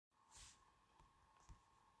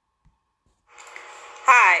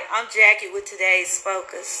I'm Jackie with today's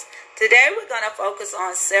focus. Today we're going to focus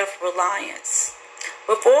on self-reliance.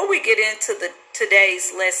 Before we get into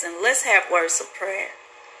today's lesson, let's have words of prayer.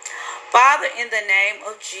 Father, in the name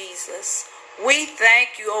of Jesus, we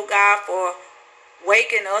thank you, oh God, for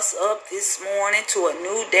waking us up this morning to a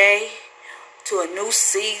new day, to a new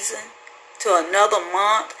season, to another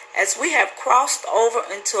month, as we have crossed over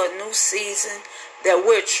into a new season, that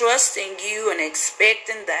we're trusting you and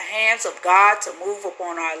expecting the hands of God to move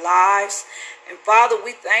upon our lives. And Father,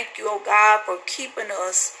 we thank you, oh God, for keeping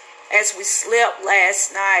us as we slept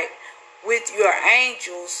last night with your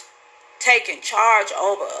angels taking charge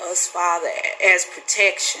over us, Father, as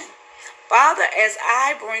protection. Father, as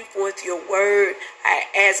I bring forth your word,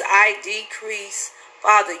 as I decrease,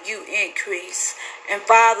 Father, you increase. And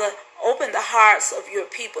Father, open the hearts of your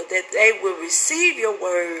people that they will receive your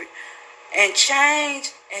word and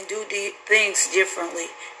change and do things differently.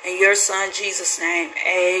 In your Son, Jesus' name,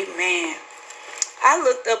 amen. I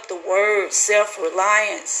looked up the word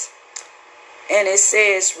self-reliance, and it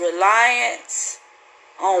says reliance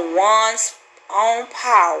on one's own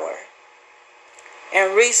power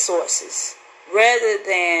and resources rather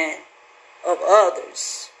than of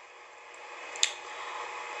others.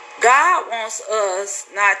 God wants us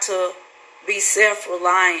not to be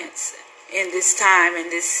self-reliant in this time, in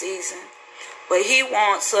this season. But he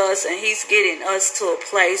wants us, and he's getting us to a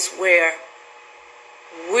place where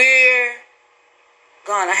we're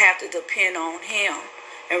going to have to depend on him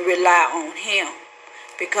and rely on him.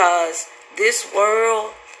 Because this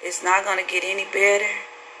world is not going to get any better.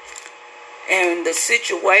 And the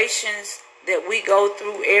situations that we go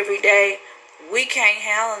through every day, we can't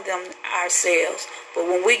handle them ourselves. But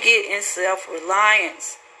when we get in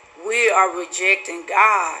self-reliance, we are rejecting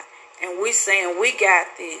God. And we're saying, we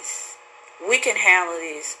got this. We can handle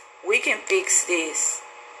this. We can fix this.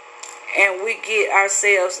 And we get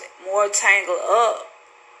ourselves more tangled up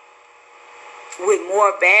with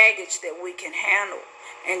more baggage that we can handle.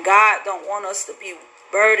 And God don't want us to be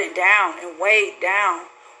burdened down and weighed down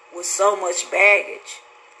with so much baggage.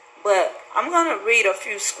 But I'm going to read a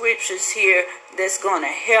few scriptures here that's going to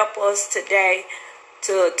help us today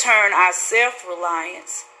to turn our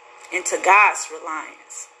self-reliance into God's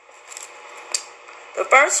reliance. The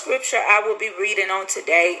first scripture I will be reading on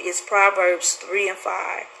today is Proverbs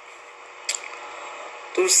 3:5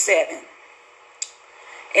 through 7.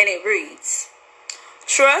 And it reads,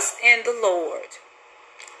 "Trust in the Lord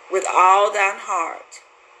with all thine heart,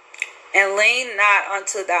 and lean not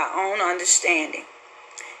unto thy own understanding.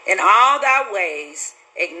 In all thy ways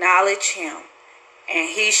acknowledge him, and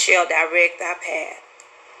he shall direct thy path.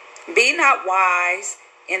 Be not wise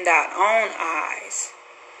in thine own eyes.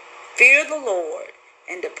 Fear the Lord,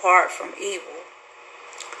 and depart from evil."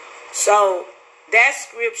 So that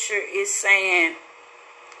scripture is saying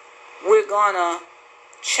we're going to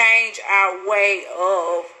change our way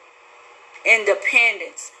of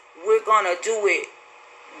independence. We're going to do it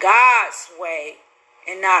God's way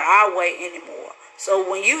and not our way anymore. So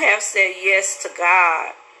when you have said yes to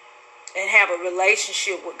God and have a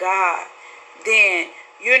relationship with God, then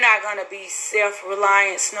you're not going to be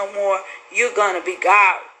self-reliance no more. You're going to be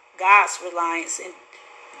God's reliance and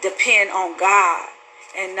depend on God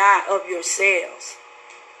and not of yourselves.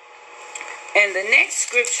 And the next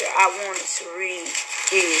scripture I wanted to read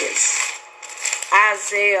is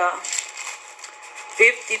Isaiah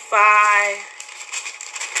 55.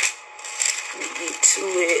 Let me get to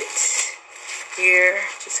it here.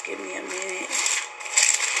 Just give me a minute.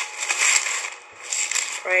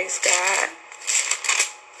 Praise God.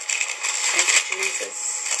 Thank you, Jesus.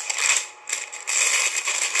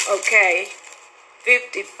 Okay.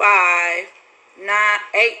 55,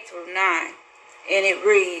 8 through 9. And it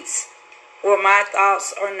reads, "For my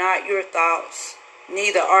thoughts are not your thoughts,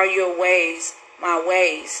 neither are your ways my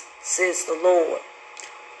ways, says the Lord.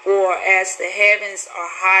 For as the heavens are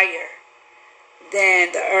higher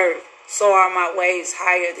than the earth, so are my ways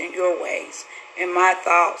higher than your ways, and my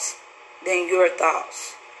thoughts than your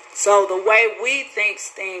thoughts." So the way we think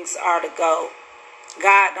things are to go,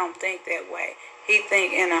 God don't think that way. He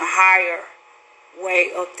think in a higher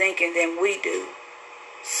way of thinking than we do.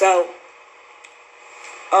 So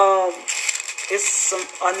it's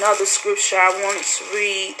another scripture I wanted to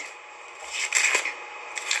read.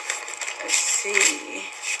 Let's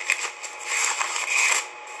see.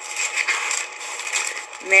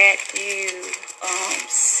 Matthew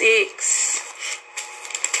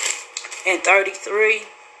 6:33.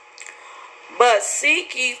 "But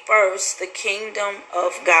seek ye first the kingdom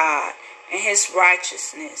of God and his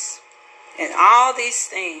righteousness, and all these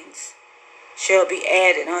things shall be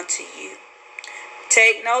added unto you.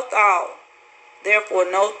 Take no thought therefore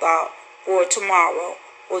no thought for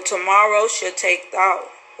tomorrow shall take thought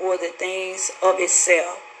for the things of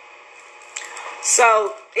itself.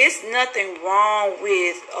 So it's nothing wrong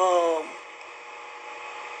with,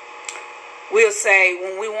 we'll say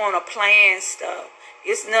when we want to plan stuff,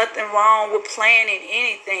 it's nothing wrong with planning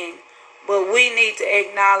anything, but we need to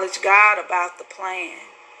acknowledge God about the plan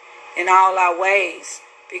in all our ways,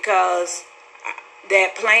 because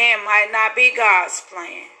that plan might not be God's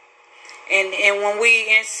plan. And when we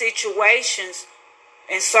in situations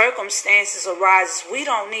and circumstances arise, we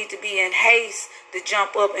don't need to be in haste to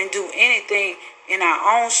jump up and do anything in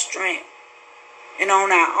our own strength and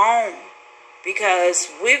on our own, because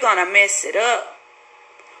we're going to mess it up.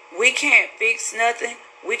 We can't fix nothing.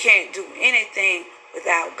 We can't do anything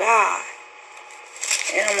without God.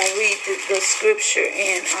 And I'm going to read the scripture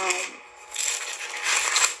in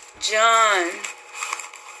John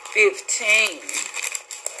 15.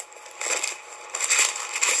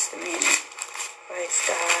 Just a minute. Praise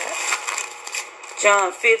God.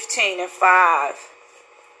 John 15:5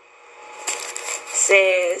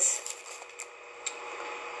 says,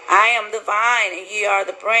 I am the vine, and ye are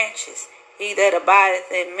the branches. He that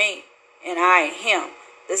abideth in me, and I in him,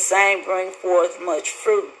 the same bring forth much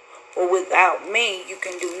fruit. For without me you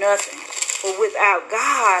can do nothing. For without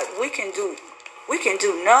God we can do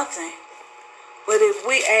nothing. But if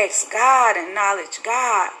we ask God, acknowledge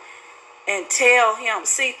God, and tell him,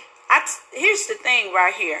 see, here's the thing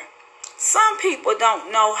right here. Some people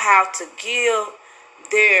don't know how to give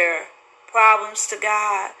their problems to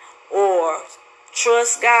God or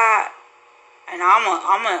trust God. And I'm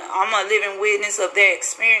a living witness of that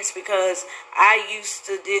experience, because I used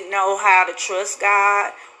to didn't know how to trust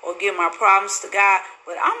God or give my problems to God.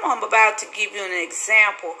 But I'm about to give you an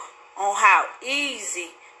example on how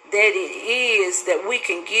easy that it is that we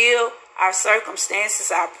can give our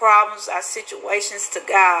circumstances, our problems, our situations to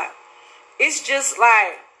God. It's just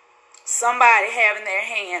like somebody having their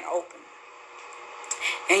hand open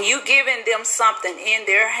and you giving them something in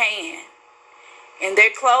their hand, and they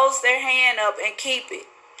close their hand up and keep it,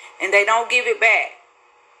 and they don't give it back,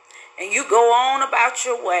 and you go on about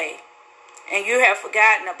your way and you have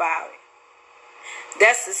forgotten about it.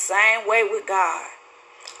 That's the same way with God.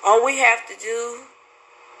 All we have to do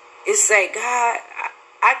is say, God,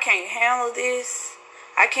 I can't handle this.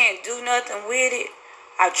 I can't do nothing with it.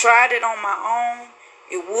 I tried it on my own.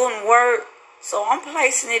 It wouldn't work. So I'm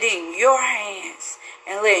placing it in your hands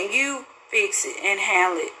and letting you fix it and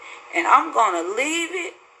handle it. And I'm going to leave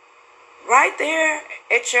it right there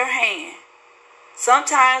at your hand.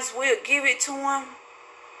 Sometimes we'll give it to him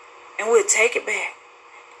and we'll take it back.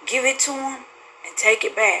 Give it to him and take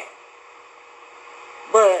it back.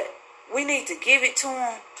 But we need to give it to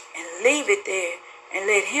him and leave it there and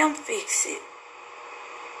let him fix it.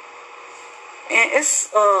 And it's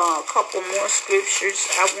a couple more scriptures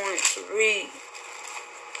I wanted to read.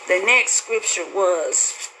 The next scripture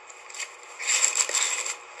was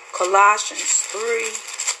Colossians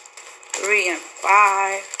 3 and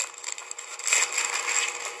 5.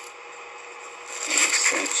 Let me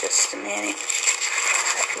see just a minute.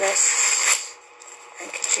 God bless.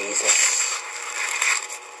 Thank you, Jesus.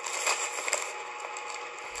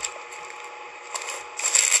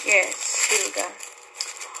 Yes, here we go.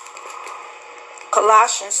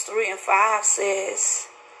 Colossians 3 and 5 says,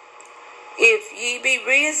 if ye be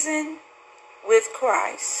risen with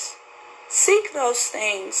Christ, seek those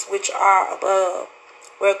things which are above,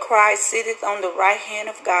 where Christ sitteth on the right hand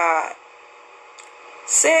of God.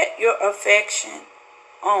 Set your affection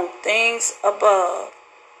on things above,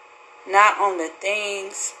 not on the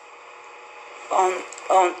things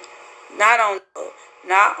not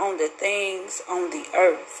on the things on the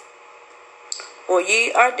earth. For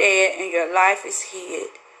ye are dead, and your life is hid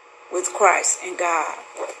with Christ in God.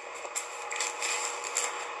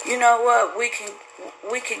 You know what? We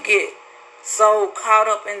can get so caught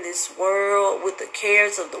up in this world with the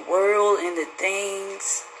cares of the world and the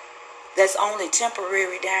things that's only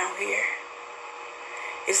temporary down here.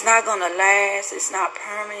 It's not going to last. It's not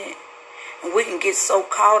permanent. And we can get so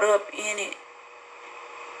caught up in it.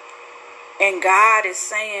 And God is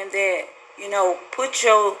saying that, you know, put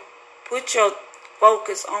your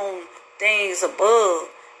focus on things above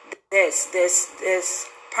that's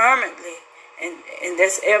permanently and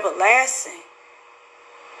that's everlasting.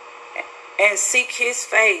 And seek his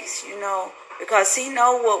face, you know, because he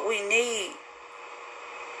know what we need.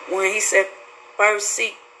 When he said first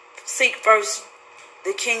seek first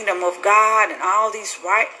the kingdom of God and all these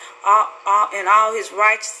and all his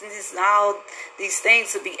righteousness and all these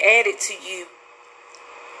things to be added to you.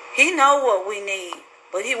 He know what we need,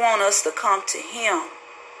 but he want us to come to him.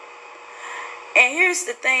 And here's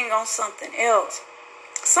the thing on something else.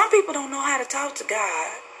 Some people don't know how to talk to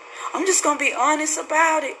God. I'm just going to be honest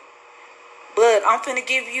about it. But I'm going to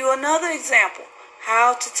give you another example.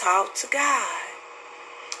 How to talk to God.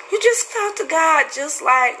 You just talk to God just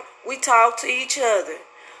like we talk to each other.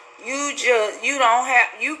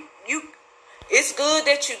 It's good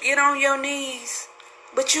that you get on your knees,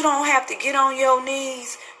 but you don't have to get on your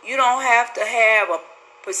knees. You don't have to have a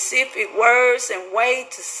specific words and way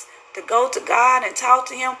to go to God and talk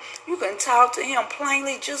to him. You can talk to him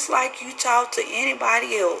plainly just like you talk to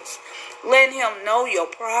anybody else. Letting him know your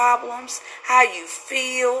problems, how you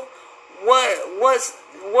feel,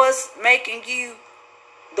 what's making you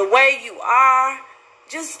the way you are.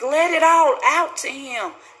 Just let it all out to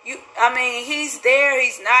him. He's there.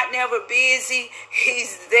 He's not never busy.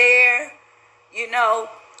 He's there.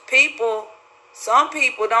 Some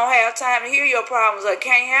people don't have time to hear your problems or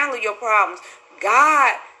can't handle your problems.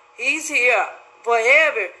 God, he's here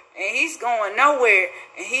forever, and he's going nowhere,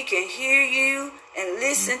 and he can hear you and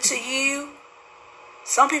listen to you.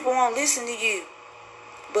 Some people won't listen to you,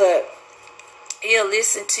 but he'll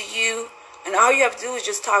listen to you, and all you have to do is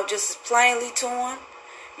just talk just as plainly to him.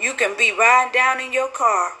 You can be riding down in your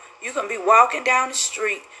car. You can be walking down the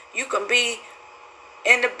street. You can be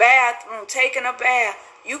in the bathroom taking a bath.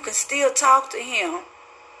 You can still talk to him.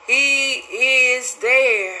 He is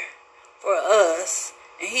there for us.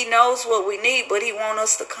 And he knows what we need, but he wants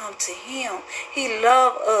us to come to him. He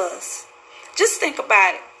loves us. Just think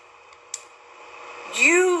about it.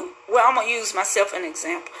 I'm going to use myself as an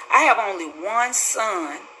example. I have only one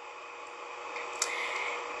son.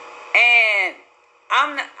 And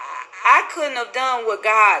I couldn't have done what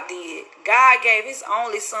God did. God gave his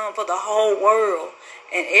only son for the whole world.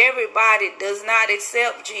 And everybody does not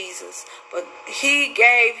accept Jesus. But he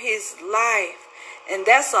gave his life. And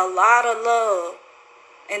that's a lot of love.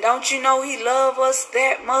 And don't you know he loves us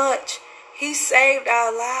that much? He saved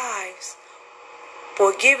our lives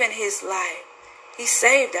for giving his life. He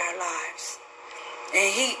saved our lives.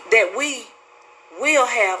 And that we will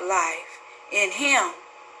have life in him.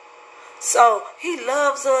 So he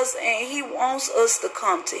loves us and he wants us to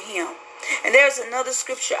come to him. And there's another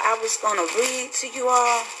scripture I was going to read to you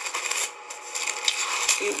all.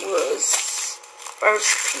 It was 1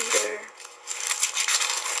 Peter.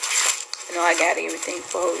 I got everything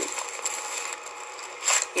folded.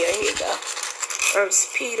 Yeah, here you go. 1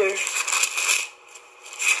 Peter.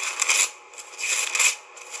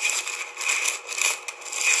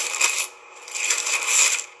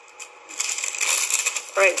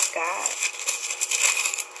 Praise God.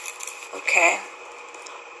 Okay.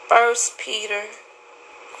 1 Peter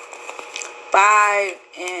 5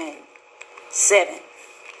 and 7.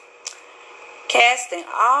 Casting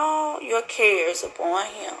all your cares upon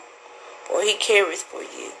him, for he careth for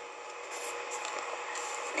you.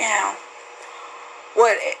 Now,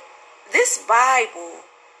 this Bible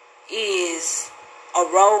is a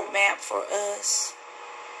roadmap for us,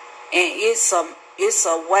 and it's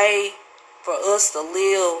a way for us to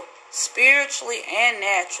live spiritually and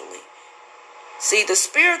naturally. See, the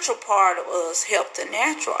spiritual part of us helps the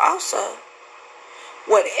natural also.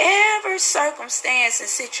 Whatever circumstance and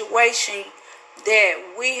situation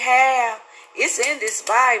that we have, it's in this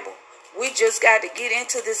Bible. We just got to get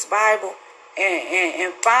into this Bible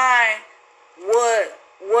and find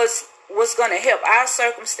what's going to help our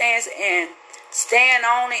circumstance and stand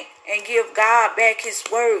on it and give God back his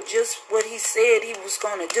word, just what he said he was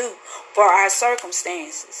going to do for our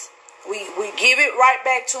circumstances. We give it right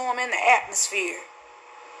back to him in the atmosphere.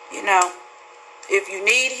 If you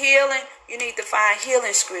need healing, you need to find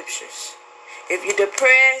healing scriptures. If you're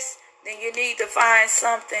depressed, then you need to find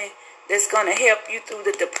something that's going to help you through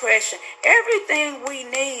the depression. Everything we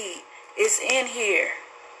need is in here.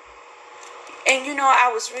 And I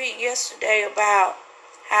was reading yesterday about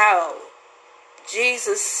how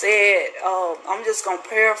Jesus said, I'm just going to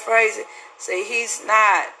paraphrase it, say he's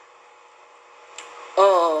not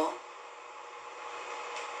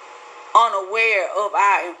unaware of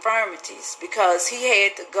our infirmities, because he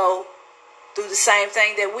had to go through the same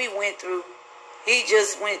thing that we went through. He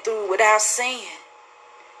just went through without sin.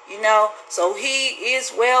 So he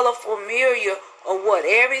is well familiar of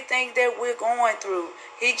everything that we're going through.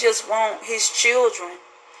 He just wants his children.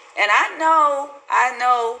 And I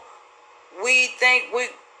know we think we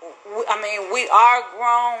are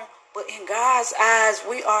grown, but in God's eyes,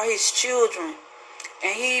 we are his children.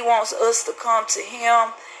 And he wants us to come to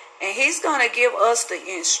him, and he's going to give us the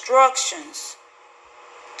instructions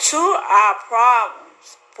to our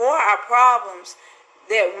problems, for our problems,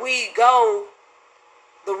 that we go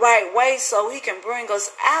the right way so he can bring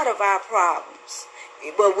us out of our problems.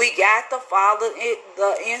 But we got to follow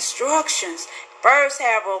the instructions. First,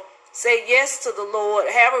 say yes to the Lord,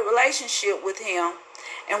 have a relationship with him.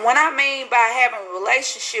 And what I mean by having a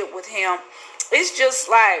relationship with him, it's just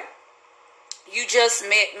like you just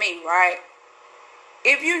met me, right?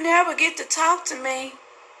 If you never get to talk to me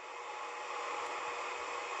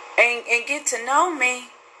and get to know me,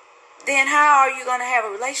 then how are you going to have a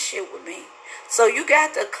relationship with me? So you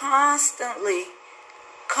got to constantly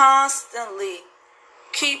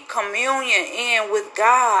keep communion in with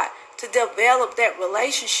God to develop that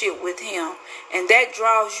relationship with him. And that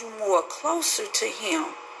draws you more closer to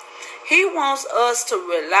him. He wants us to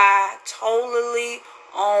rely totally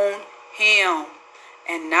on him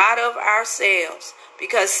and not of ourselves.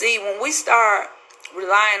 Because see, when we start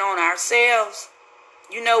relying on ourselves,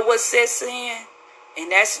 you know what sets in?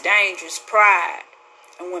 And that's dangerous, pride.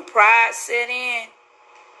 And when pride set in,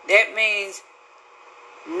 that means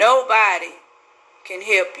nobody can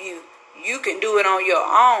help you. You can do it on your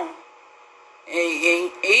own.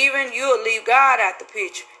 And even you'll leave God out the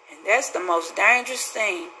picture. And that's the most dangerous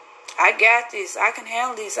thing. I got this. I can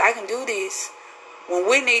handle this. I can do this. When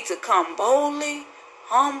we need to come boldly,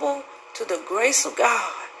 humble to the grace of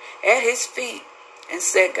God at his feet and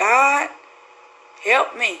say, God,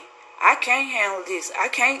 help me. I can't handle this. I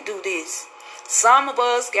can't do this. Some of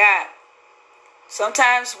us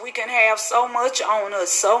sometimes we can have so much on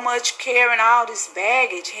us, so much carrying all this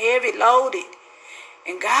baggage, heavy loaded.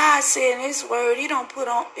 And God said in his word, he don't put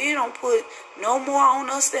no more on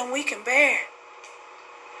us than we can bear.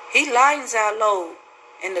 He lightens our load.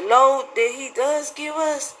 And the load that he does give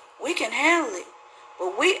us, we can handle it.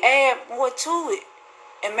 But we add more to it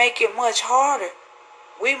and make it much harder.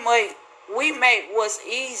 We make what's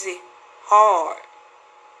easy hard.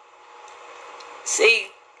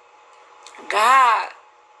 See, God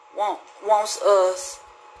wants us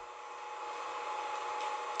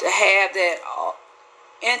to have that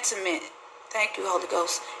intimate, thank you, Holy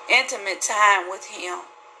Ghost, intimate time with him.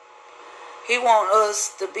 He wants us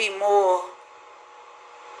to be more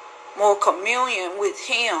communion with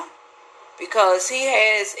him because he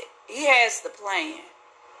has the plan.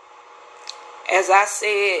 As I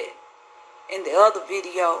said in the other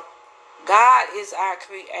video, God is our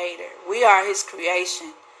creator. We are his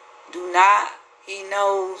creation. He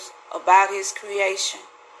knows about his creation.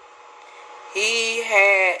 He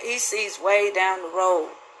sees way down the road.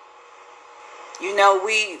 You know,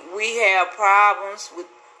 we have problems with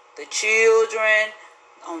the children,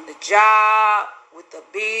 on the job, with the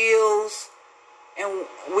bills, and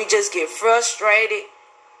we just get frustrated.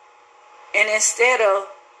 And instead of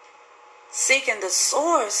seeking the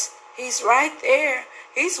source, he's right there.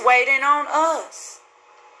 He's waiting on us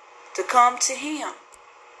to come to him.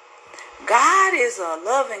 God is a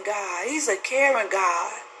loving God. He's a caring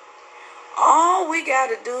God. All we got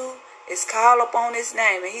to do is call upon his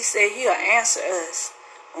name, and he said he'll answer us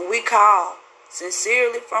when we call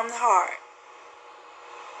sincerely from the heart.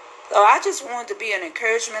 So I just wanted to be an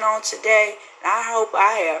encouragement on today, and I hope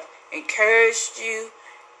I have encouraged you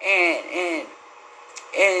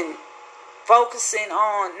and focusing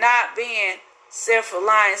on not being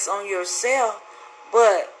self-reliance on yourself,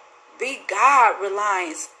 but be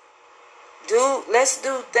God-reliance. Let's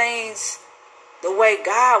do things the way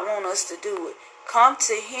God wants us to do it. Come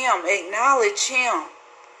to him, acknowledge him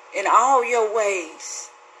in all your ways.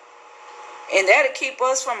 And that'll keep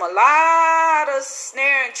us from a lot of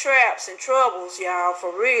snaring traps and troubles, y'all,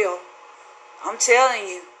 for real. I'm telling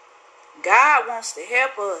you, God wants to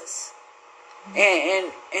help us.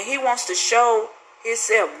 And he wants to show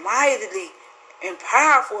himself mightily and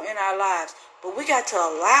powerful in our lives. But we got to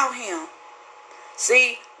allow him.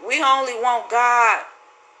 See, we only want God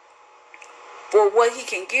for what he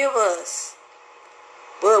can give us.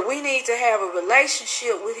 But we need to have a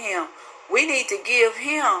relationship with him. We need to give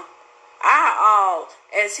him our all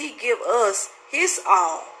as he give us his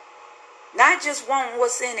all. Not just want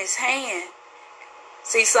what's in his hand.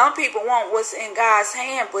 See, some people want what's in God's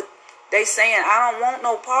hand, but they saying, I don't want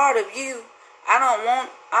no part of you. I don't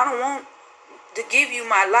want to give you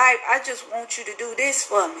my life. I just want you to do this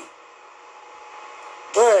for me.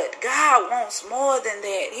 But God wants more than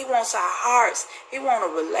that. He wants our hearts. He wants a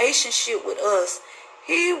relationship with us.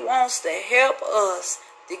 He wants to help us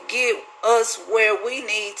to get us where we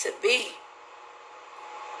need to be.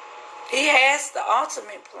 He has the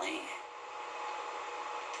ultimate plan.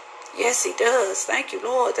 Yes, he does. Thank you,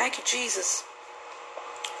 Lord. Thank you, Jesus.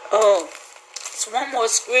 It's one more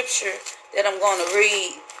scripture that I'm going to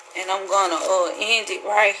read, and I'm going to end it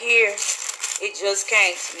right here. It just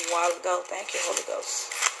came to me a while ago. Thank you, Holy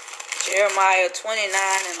Ghost. Jeremiah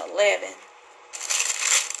 29:11.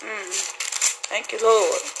 Thank you,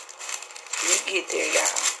 Lord. Let me get there,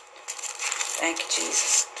 y'all. Thank you,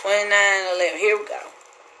 Jesus. 29:11. Here we go.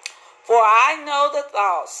 For I know the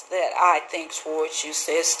thoughts that I think towards you,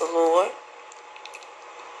 says the Lord.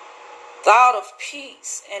 Thought of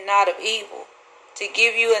peace and not of evil, to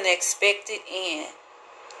give you an expected end.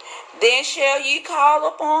 Then shall ye call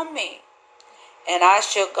upon me, and I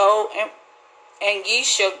shall go, and ye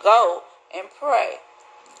shall go and pray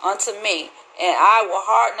unto me, and I will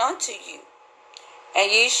hearken unto you. And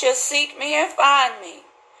ye shall seek me and find me,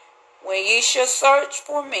 when ye shall search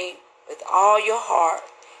for me with all your heart,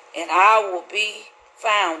 and I will be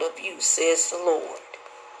found of you, says the Lord.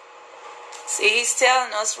 See, he's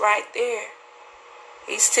telling us right there.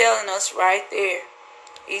 He's telling us right there.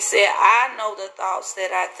 He said, I know the thoughts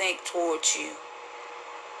that I think towards you.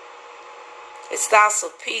 It's thoughts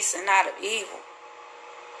of peace and not of evil,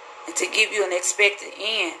 and to give you an expected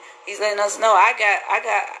end. He's letting us know,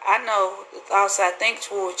 I know the thoughts I think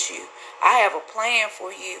towards you. I have a plan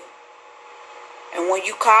for you. And when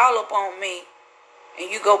you call upon me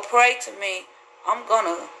and you go pray to me, I'm going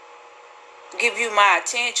to give you my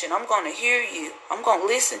attention. I'm going to hear you. I'm going to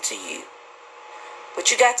listen to you.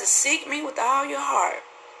 But you got to seek me with all your heart.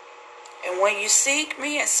 And when you seek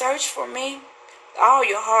me and search for me with all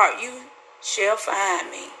your heart, you shall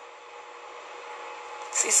find me.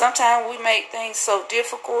 See, sometimes we make things so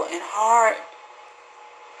difficult and hard.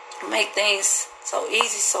 We make things so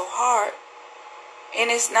easy, so hard.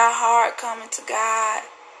 And it's not hard coming to God.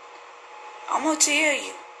 I'm going to tell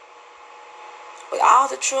you, with all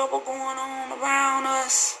the trouble going on around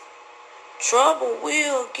us, trouble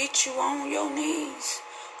will get you on your knees.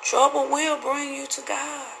 Trouble will bring you to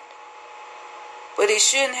God. But it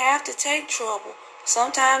shouldn't have to take trouble.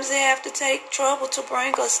 Sometimes they have to take trouble to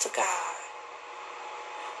bring us to God.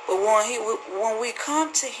 But when we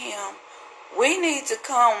come to him, we need to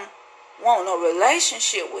come wanting a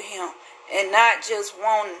relationship with him, and not just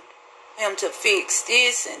wanting him to fix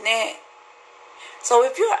this and that. So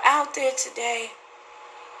if you're out there today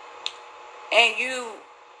and you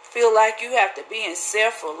feel like you have to be in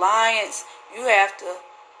self-reliance, you have to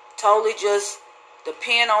totally just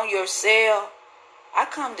depend on yourself, I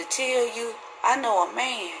come to tell you, I know a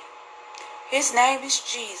man. His name is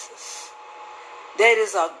Jesus. That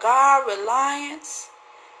is a God reliance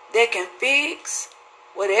that can fix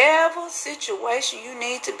whatever situation you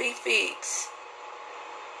need to be fixed.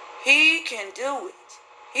 He can do it.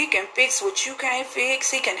 He can fix what you can't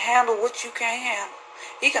fix. He can handle what you can't handle.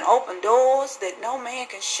 He can open doors that no man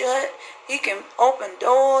can shut. He can open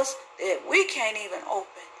doors that we can't even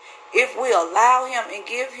open, if we allow him and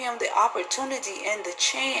give him the opportunity and the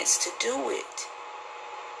chance to do it.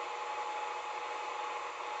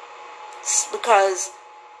 Because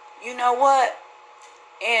you know what?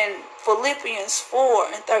 In Philippians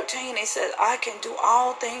 4:13, it says, I can do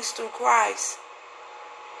all things through Christ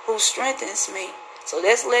who strengthens me. So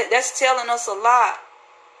that's telling us a lot.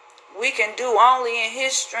 We can do only in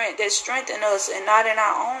his strength that strengthens us, and not in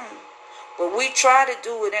our own. But we try to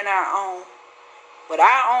do it in our own. But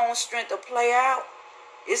our own strength to play out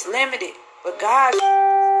is limited. But God's strength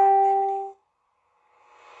is not limited.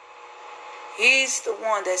 He's the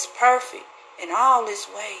one that's perfect in all his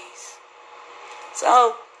ways.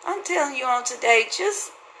 So I'm telling you on today,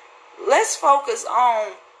 just let's focus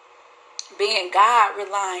on being God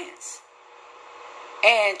reliance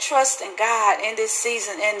and trusting God in this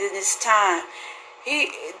season and in this time.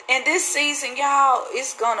 In this season, y'all,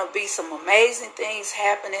 it's going to be some amazing things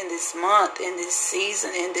happening this month, in this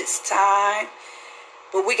season, in this time.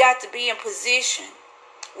 But we got to be in position.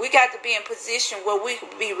 We got to be in position where we can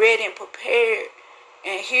be ready and prepared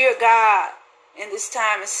and hear God in this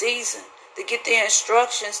time and season, to get the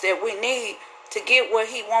instructions that we need to get where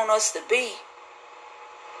he wants us to be.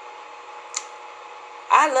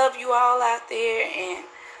 I love you all out there, and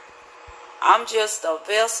I'm just a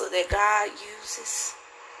vessel that God uses.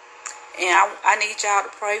 And I need y'all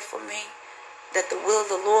to pray for me, that the will of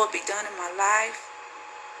the Lord be done in my life.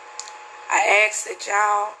 I ask that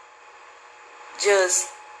y'all just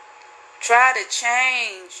try to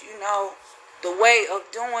change, the way of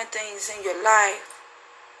doing things in your life,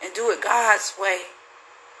 and do it God's way.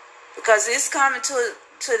 Because it's coming to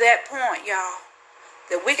that point, y'all,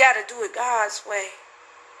 that we got to do it God's way.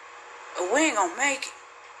 Or we ain't going to make it.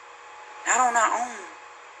 Not on our own.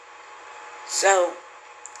 So,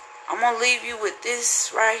 I'm going to leave you with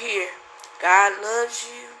this right here. God loves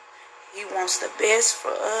you. He wants the best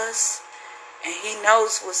for us. And he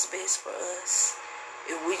knows what's best for us.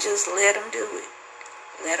 If we just let him do it.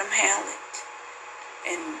 Let him handle it.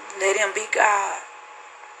 And let him be God.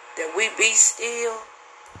 That we be still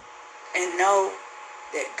and know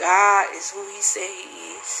that God is who he said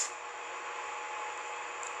he is.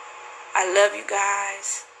 I love you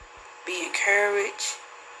guys. Be encouraged.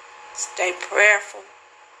 Stay prayerful.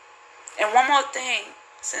 And one more thing,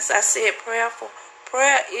 since I said prayerful,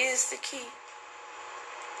 prayer is the key.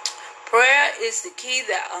 Prayer is the key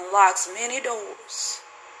that unlocks many doors.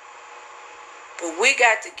 But we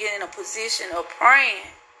got to get in a position of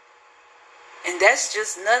praying. And that's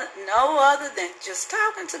just no other than just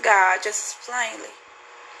talking to God just plainly.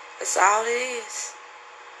 That's all it is.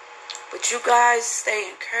 But you guys stay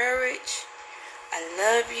encouraged. I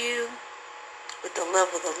love you with the love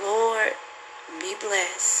of the Lord. Be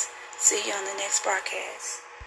blessed. See you on the next broadcast.